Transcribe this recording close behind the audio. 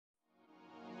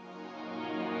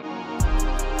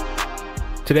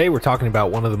Today, we're talking about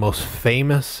one of the most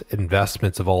famous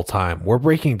investments of all time. We're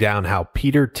breaking down how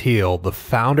Peter Thiel, the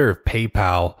founder of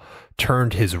PayPal,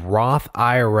 turned his Roth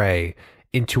IRA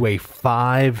into a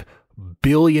 $5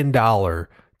 billion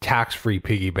tax-free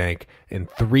piggy bank, and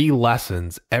 3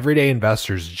 lessons everyday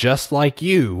investors just like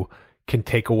you can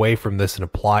take away from this and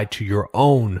apply to your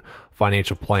own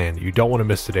financial plan. You don't want to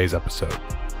miss today's episode.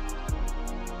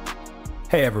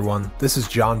 Hey everyone, this is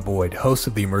John Boyd, host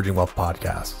of the Emerging Wealth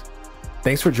Podcast.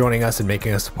 Thanks for joining us and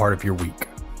making us a part of your week.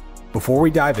 Before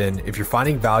we dive in, if you're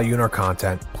finding value in our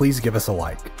content, please give us a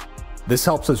like. This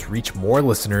helps us reach more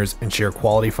listeners and share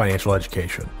quality financial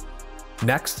education.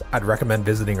 Next, I'd recommend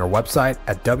visiting our website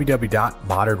at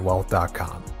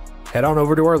www.modernwealth.com. Head on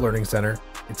over to our learning center.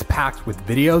 It's packed with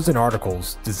videos and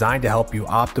articles designed to help you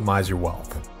optimize your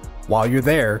wealth. While you're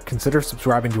there, consider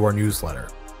subscribing to our newsletter.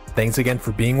 Thanks again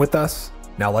for being with us.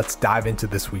 Now let's dive into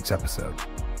this week's episode.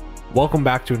 Welcome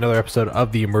back to another episode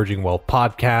of the Emerging Wealth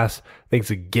Podcast. Thanks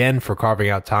again for carving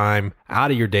out time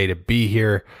out of your day to be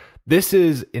here. This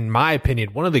is, in my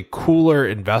opinion, one of the cooler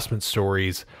investment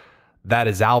stories that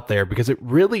is out there because it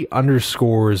really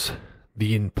underscores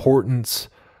the importance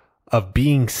of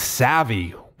being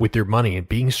savvy with your money and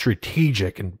being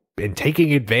strategic and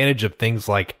taking advantage of things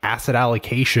like asset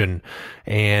allocation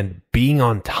and being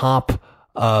on top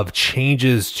of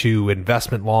changes to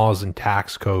investment laws and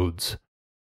tax codes.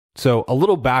 So a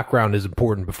little background is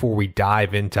important before we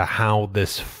dive into how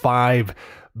this $5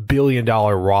 billion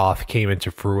Roth came into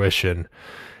fruition.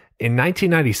 In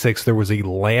 1996, there was a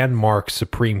landmark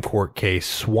Supreme Court case,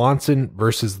 Swanson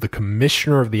versus the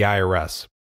Commissioner of the IRS.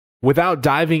 Without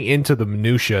diving into the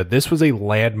minutia, this was a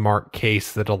landmark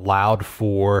case that allowed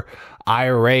for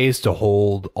IRAs to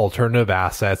hold alternative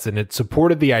assets, and it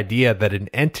supported the idea that an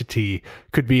entity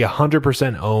could be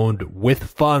 100% owned with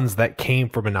funds that came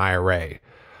from an IRA.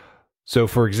 So,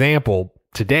 for example,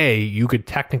 today you could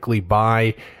technically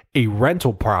buy a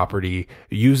rental property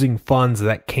using funds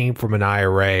that came from an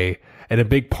IRA, and a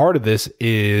big part of this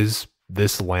is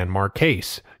this landmark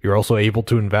case. You're also able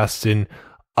to invest in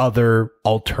other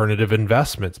alternative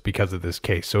investments because of this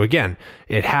case. So again,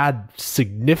 it had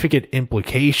significant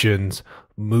implications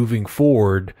moving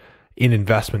forward in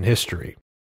investment history.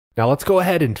 Now let's go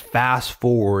ahead and fast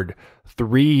forward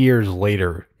 3 years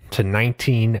later to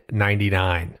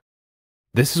 1999.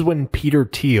 This is when Peter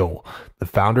Thiel, the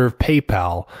founder of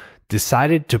PayPal,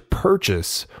 decided to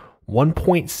purchase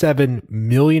 1.7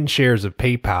 million shares of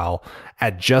PayPal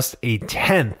at just a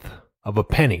tenth of a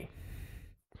penny.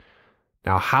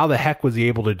 Now, how the heck was he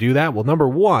able to do that? Well, number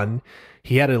one,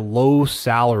 he had a low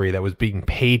salary that was being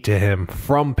paid to him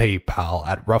from PayPal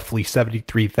at roughly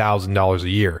 $73,000 a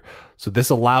year. So this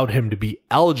allowed him to be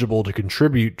eligible to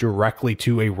contribute directly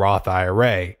to a Roth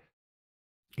IRA.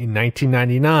 In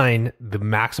 1999, the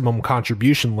maximum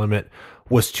contribution limit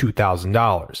was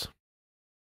 $2,000.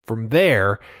 From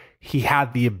there, he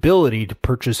had the ability to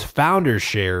purchase founder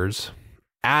shares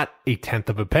at a tenth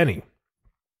of a penny.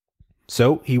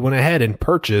 So he went ahead and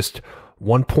purchased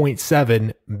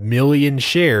 1.7 million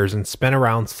shares and spent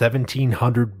around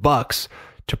 $1,700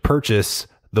 to purchase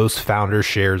those founder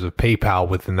shares of PayPal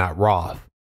within that Roth.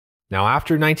 Now,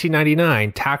 after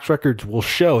 1999, tax records will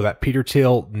show that Peter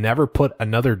Thiel never put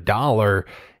another dollar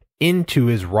into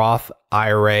his Roth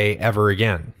IRA ever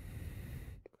again.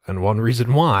 And one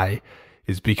reason why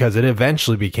is because it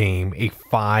eventually became a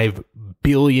 $5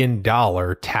 billion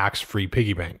tax-free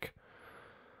piggy bank.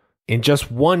 In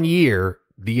just 1 year,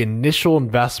 the initial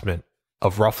investment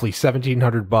of roughly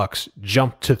 $1,700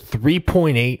 jumped to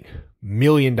 $3.8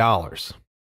 million.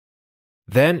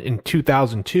 Then in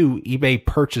 2002, eBay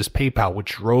purchased PayPal,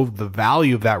 which drove the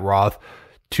value of that Roth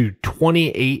to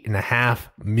 $28.5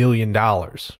 million.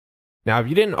 Now, if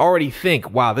you didn't already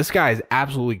think, wow, this guy is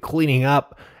absolutely cleaning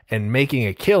up and making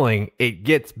a killing, it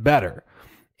gets better.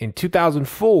 In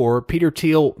 2004, Peter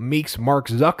Thiel meets Mark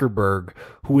Zuckerberg,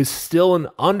 who is still an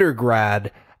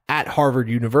undergrad at Harvard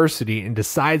University, and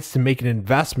decides to make an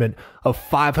investment of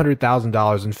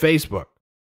 $500,000 in Facebook.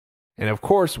 And of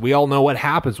course, we all know what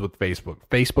happens with Facebook.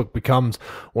 Facebook becomes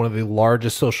one of the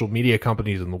largest social media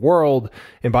companies in the world.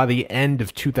 And by the end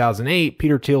of 2008,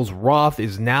 Peter Thiel's Roth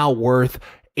is now worth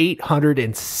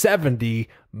 $870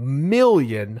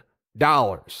 million.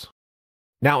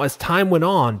 Now, as time went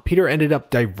on, Peter ended up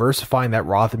diversifying that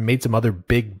Roth and made some other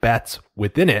big bets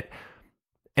within it.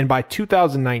 And by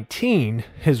 2019,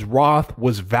 his Roth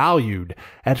was valued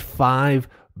at $5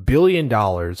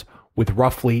 billion, with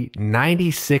roughly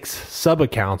 96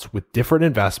 sub-accounts with different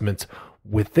investments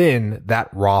within that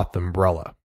Roth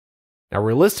umbrella. Now,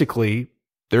 realistically,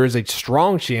 there is a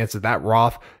strong chance that that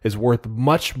Roth is worth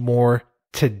much more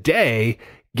today,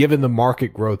 given the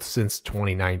market growth since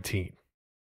 2019.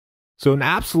 So an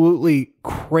absolutely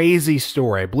crazy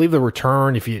story. I believe the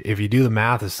return, if you do the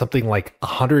math, is something like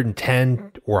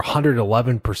 110 or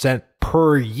 111%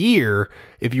 per year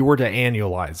if you were to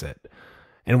annualize it.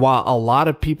 And while a lot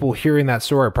of people hearing that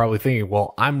story are probably thinking,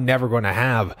 well, I'm never going to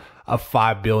have a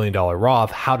 $5 billion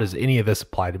Roth. How does any of this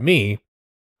apply to me?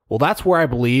 Well, that's where I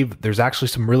believe there's actually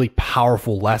some really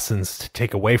powerful lessons to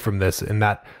take away from this, and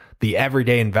that the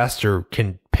everyday investor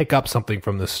can pick up something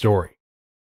from this story.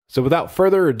 So without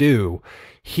further ado,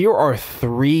 here are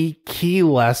 3 key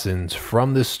lessons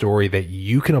from this story that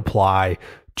you can apply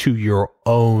to your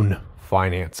own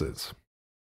finances.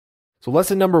 So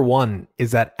lesson number 1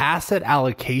 is that asset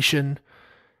allocation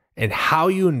and how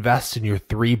you invest in your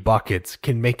 3 buckets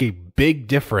can make a big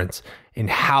difference in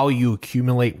how you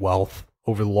accumulate wealth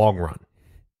over the long run.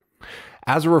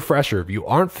 As a refresher, if you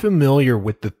aren't familiar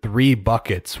with the 3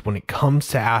 buckets when it comes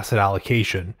to asset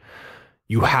allocation,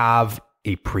 you have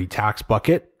a pre-tax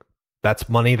bucket. That's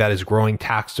money that is growing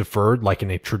tax deferred, like in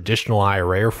a traditional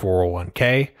IRA or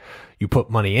 401k. You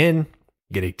put money in,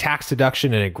 get a tax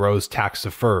deduction, and it grows tax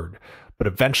deferred. But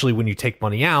eventually when you take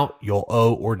money out, you'll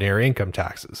owe ordinary income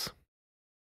taxes.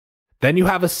 Then you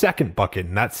have a second bucket,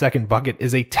 and that second bucket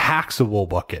is a taxable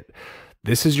bucket.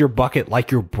 This is your bucket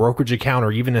like your brokerage account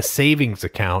or even a savings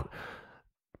account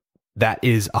that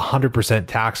is 100%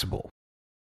 taxable.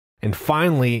 And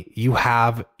finally, you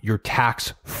have your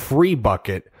tax-free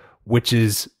bucket, which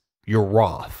is your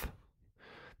Roth.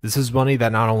 This is money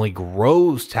that not only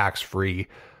grows tax-free,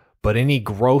 but any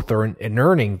growth or in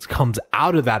earnings comes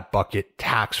out of that bucket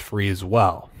tax-free as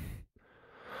well.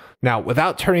 Now,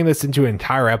 without turning this into an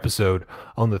entire episode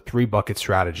on the 3-bucket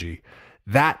strategy,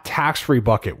 that tax-free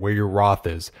bucket where your Roth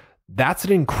is, that's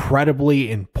an incredibly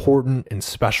important and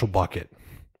special bucket.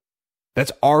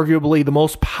 That's arguably the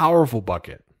most powerful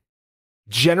bucket.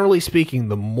 Generally speaking,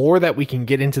 the more that we can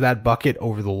get into that bucket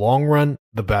over the long run,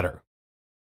 the better.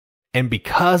 And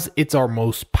because it's our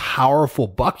most powerful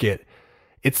bucket,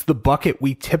 it's the bucket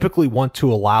we typically want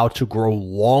to allow to grow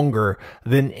longer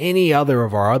than any other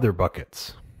of our other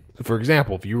buckets. So for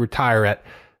example, if you retire at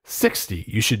 60,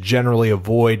 you should generally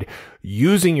avoid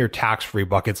using your tax-free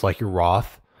buckets like your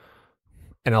Roth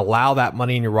and allow that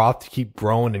money in your Roth to keep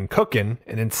growing and cooking,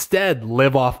 and instead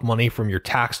live off money from your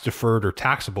tax-deferred or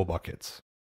taxable buckets.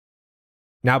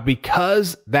 Now,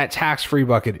 because that tax-free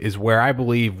bucket is where I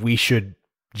believe we should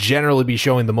generally be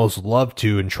showing the most love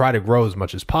to and try to grow as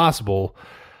much as possible,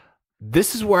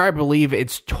 this is where I believe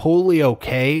it's totally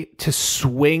okay to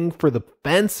swing for the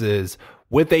fences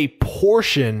with a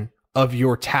portion of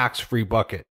your tax-free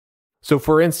bucket. So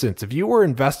for instance, if you were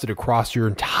invested across your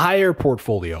entire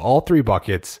portfolio, all 3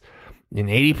 buckets, in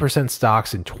 80%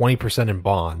 stocks and 20% in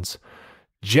bonds,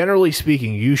 generally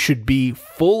speaking, you should be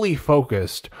fully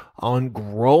focused on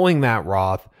growing that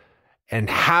Roth and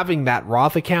having that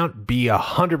Roth account be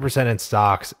 100% in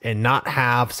stocks and not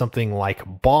have something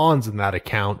like bonds in that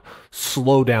account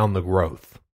slow down the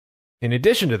growth. In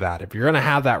addition to that, if you're going to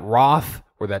have that Roth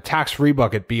or that tax-free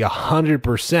bucket be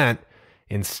 100%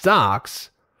 in stocks,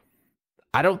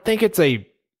 I don't think it's a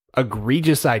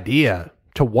egregious idea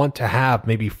to want to have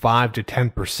maybe 5 to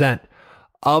 10%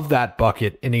 of that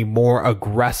bucket in a more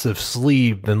aggressive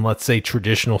sleeve than, let's say,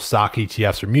 traditional stock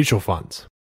ETFs or mutual funds.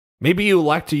 Maybe you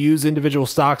elect to use individual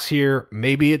stocks here.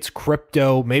 Maybe it's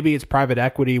crypto. Maybe it's private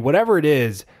equity. Whatever it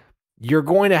is, you're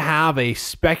going to have a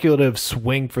speculative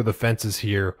swing for the fences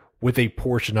here with a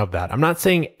portion of that. I'm not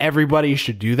saying everybody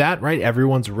should do that, right?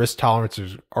 Everyone's risk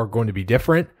tolerances are going to be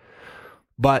different.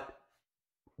 But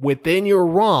within your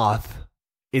Roth,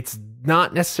 it's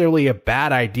not necessarily a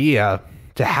bad idea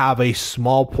to have a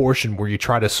small portion where you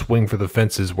try to swing for the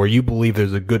fences, where you believe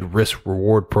there's a good risk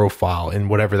reward profile in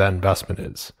whatever that investment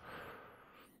is.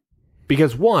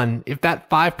 Because one, if that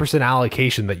 5%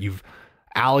 allocation that you've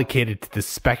allocated to this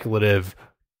speculative,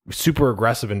 super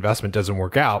aggressive investment doesn't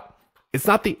work out, it's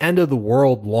not the end of the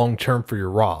world long term for your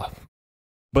Roth.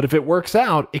 But if it works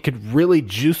out, it could really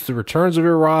juice the returns of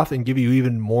your Roth and give you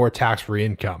even more tax-free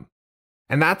income.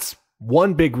 And that's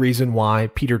one big reason why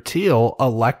Peter Thiel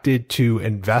elected to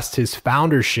invest his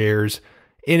founder shares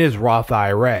in his Roth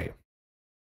IRA.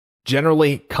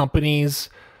 Generally, companies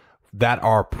that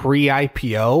are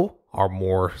pre-IPO are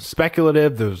more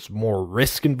speculative. There's more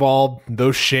risk involved.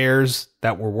 Those shares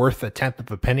that were worth 1/10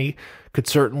 of a penny could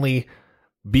certainly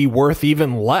be worth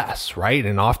even less, right?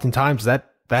 And oftentimes that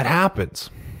happens.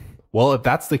 Well, if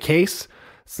that's the case,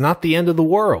 it's not the end of the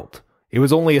world. It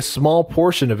was only a small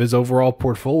portion of his overall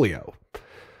portfolio.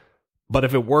 But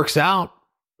if it works out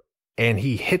and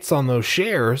he hits on those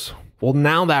shares, well,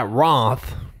 now that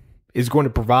Roth is going to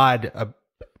provide a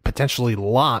potentially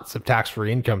lots of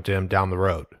tax-free income to him down the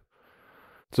road.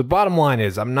 So bottom line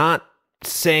is, I'm not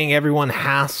saying everyone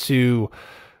has to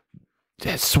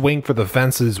swing for the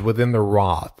fences within the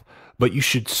Roth, but you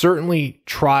should certainly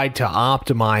try to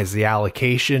optimize the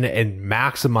allocation and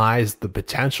maximize the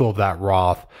potential of that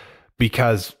Roth,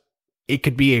 because it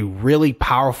could be a really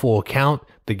powerful account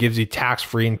that gives you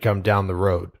tax-free income down the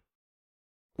road.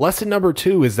 Lesson number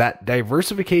 2 is that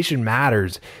diversification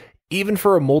matters even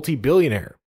for a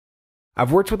multi-billionaire.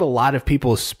 I've worked with a lot of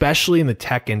people, especially in the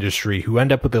tech industry, who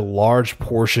end up with a large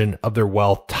portion of their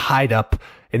wealth tied up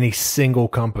in a single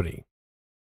company.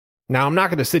 Now, I'm not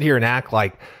going to sit here and act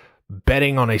like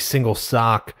betting on a single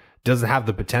stock doesn't have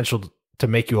the potential to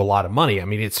make you a lot of money. I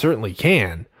mean, it certainly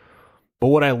can. But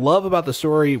what I love about the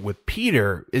story with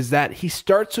Peter is that he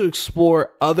starts to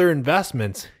explore other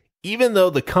investments, even though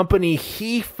the company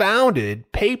he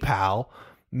founded, PayPal,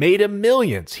 made him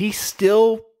millions. He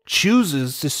still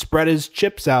chooses to spread his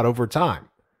chips out over time.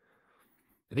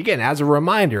 And again, as a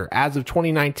reminder, as of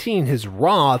 2019, his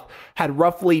Roth had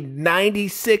roughly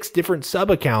 96 different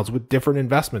sub-accounts with different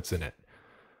investments in it.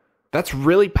 That's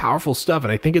really powerful stuff,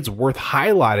 and I think it's worth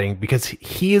highlighting because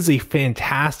he is a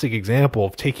fantastic example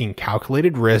of taking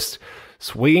calculated risks,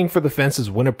 swinging for the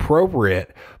fences when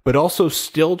appropriate, but also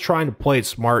still trying to play it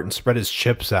smart and spread his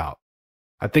chips out.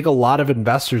 I think a lot of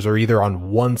investors are either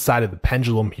on one side of the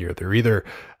pendulum here. They're either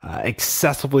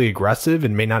excessively aggressive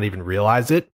and may not even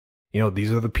realize it. You know,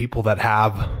 these are the people that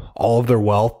have all of their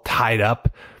wealth tied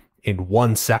up in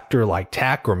one sector like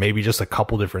tech, or maybe just a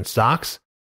couple different stocks.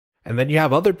 And then you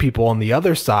have other people on the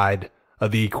other side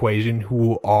of the equation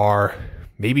who are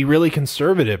maybe really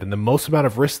conservative, and the most amount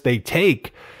of risk they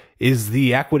take is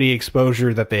the equity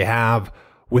exposure that they have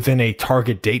within a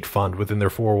target date fund within their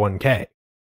 401k.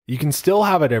 You can still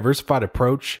have a diversified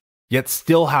approach, yet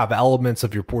still have elements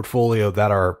of your portfolio that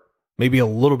are maybe a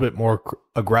little bit more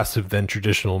aggressive than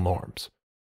traditional norms.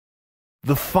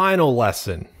 The final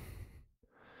lesson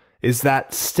is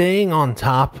that staying on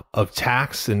top of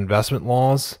tax and investment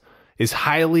laws is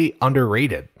highly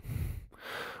underrated.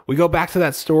 We go back to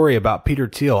that story about Peter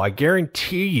Thiel. I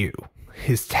guarantee you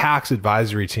his tax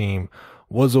advisory team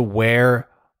was aware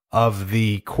of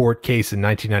the court case in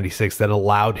 1996 that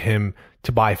allowed him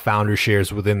to buy founder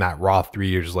shares within that Roth 3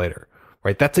 years later,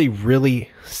 right? That's a really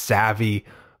savvy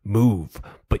move,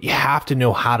 but you have to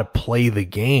know how to play the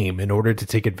game in order to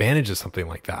take advantage of something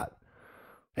like that.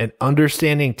 And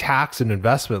understanding tax and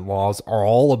investment laws are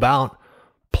all about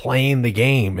playing the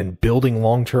game and building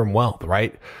long-term wealth,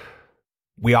 right?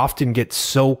 We often get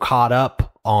so caught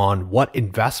up on what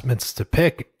investments to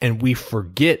pick, and we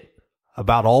forget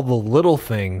about all the little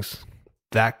things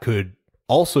that could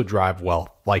also drive wealth,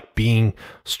 like being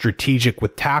strategic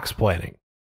with tax planning.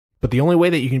 But the only way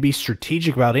that you can be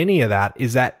strategic about any of that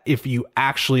is that if you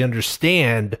actually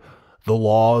understand the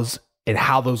laws and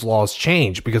how those laws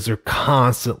change, because they're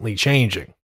constantly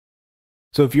changing.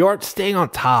 So if you aren't staying on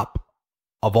top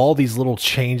of all these little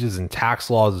changes in tax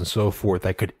laws and so forth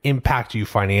that could impact you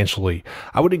financially,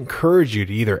 I would encourage you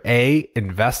to either A,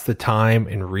 invest the time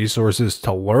and resources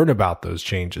to learn about those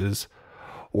changes,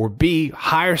 or B,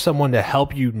 hire someone to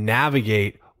help you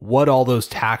navigate what all those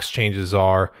tax changes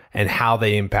are and how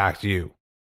they impact you.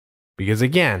 Because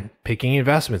again, picking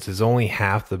investments is only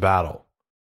half the battle.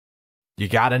 You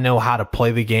got to know how to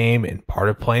play the game, and part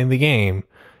of playing the game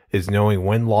is knowing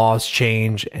when laws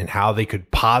change and how they could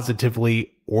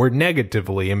positively or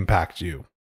negatively impact you.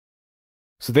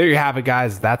 So there you have it,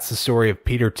 guys. That's the story of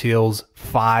Peter Thiel's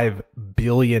 $5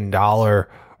 billion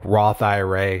Roth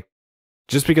IRA.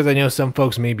 Just because I know some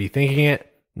folks may be thinking it,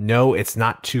 no, it's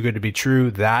not too good to be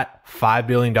true. That $5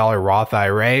 billion Roth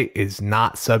IRA is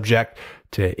not subject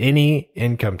to any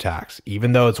income tax,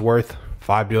 even though it's worth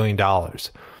 $5 billion.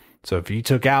 So if you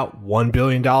took out $1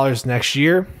 billion next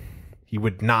year, you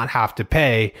would not have to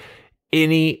pay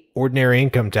any ordinary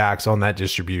income tax on that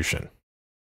distribution.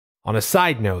 On a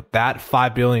side note, that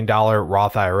 $5 billion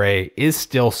Roth IRA is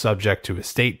still subject to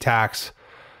estate tax.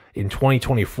 In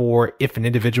 2024, if an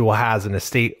individual has an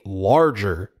estate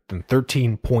larger than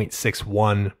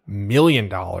 $13.61 million,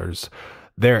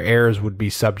 their heirs would be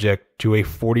subject to a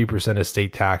 40%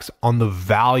 estate tax on the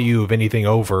value of anything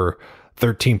over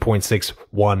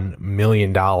 $13.61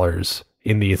 million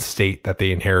in the estate that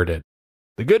they inherited.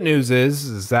 The good news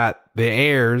is that the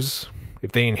heirs,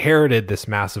 if they inherited this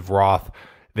massive Roth,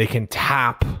 they can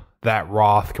tap that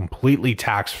Roth completely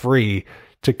tax-free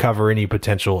to cover any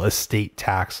potential estate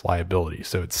tax liability.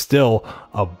 So it's still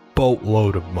a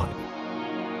boatload of money.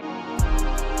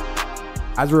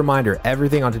 As a reminder,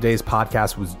 everything on today's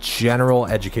podcast was general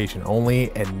education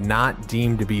only and not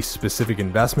deemed to be specific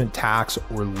investment, tax,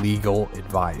 or legal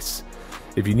advice.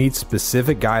 If you need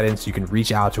specific guidance, you can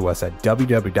reach out to us at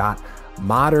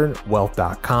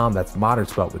www.modernwealth.com. That's modern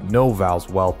spelled with no vowels,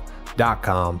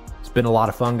 wealth.com. It's been a lot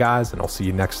of fun, guys, and I'll see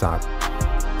you next time.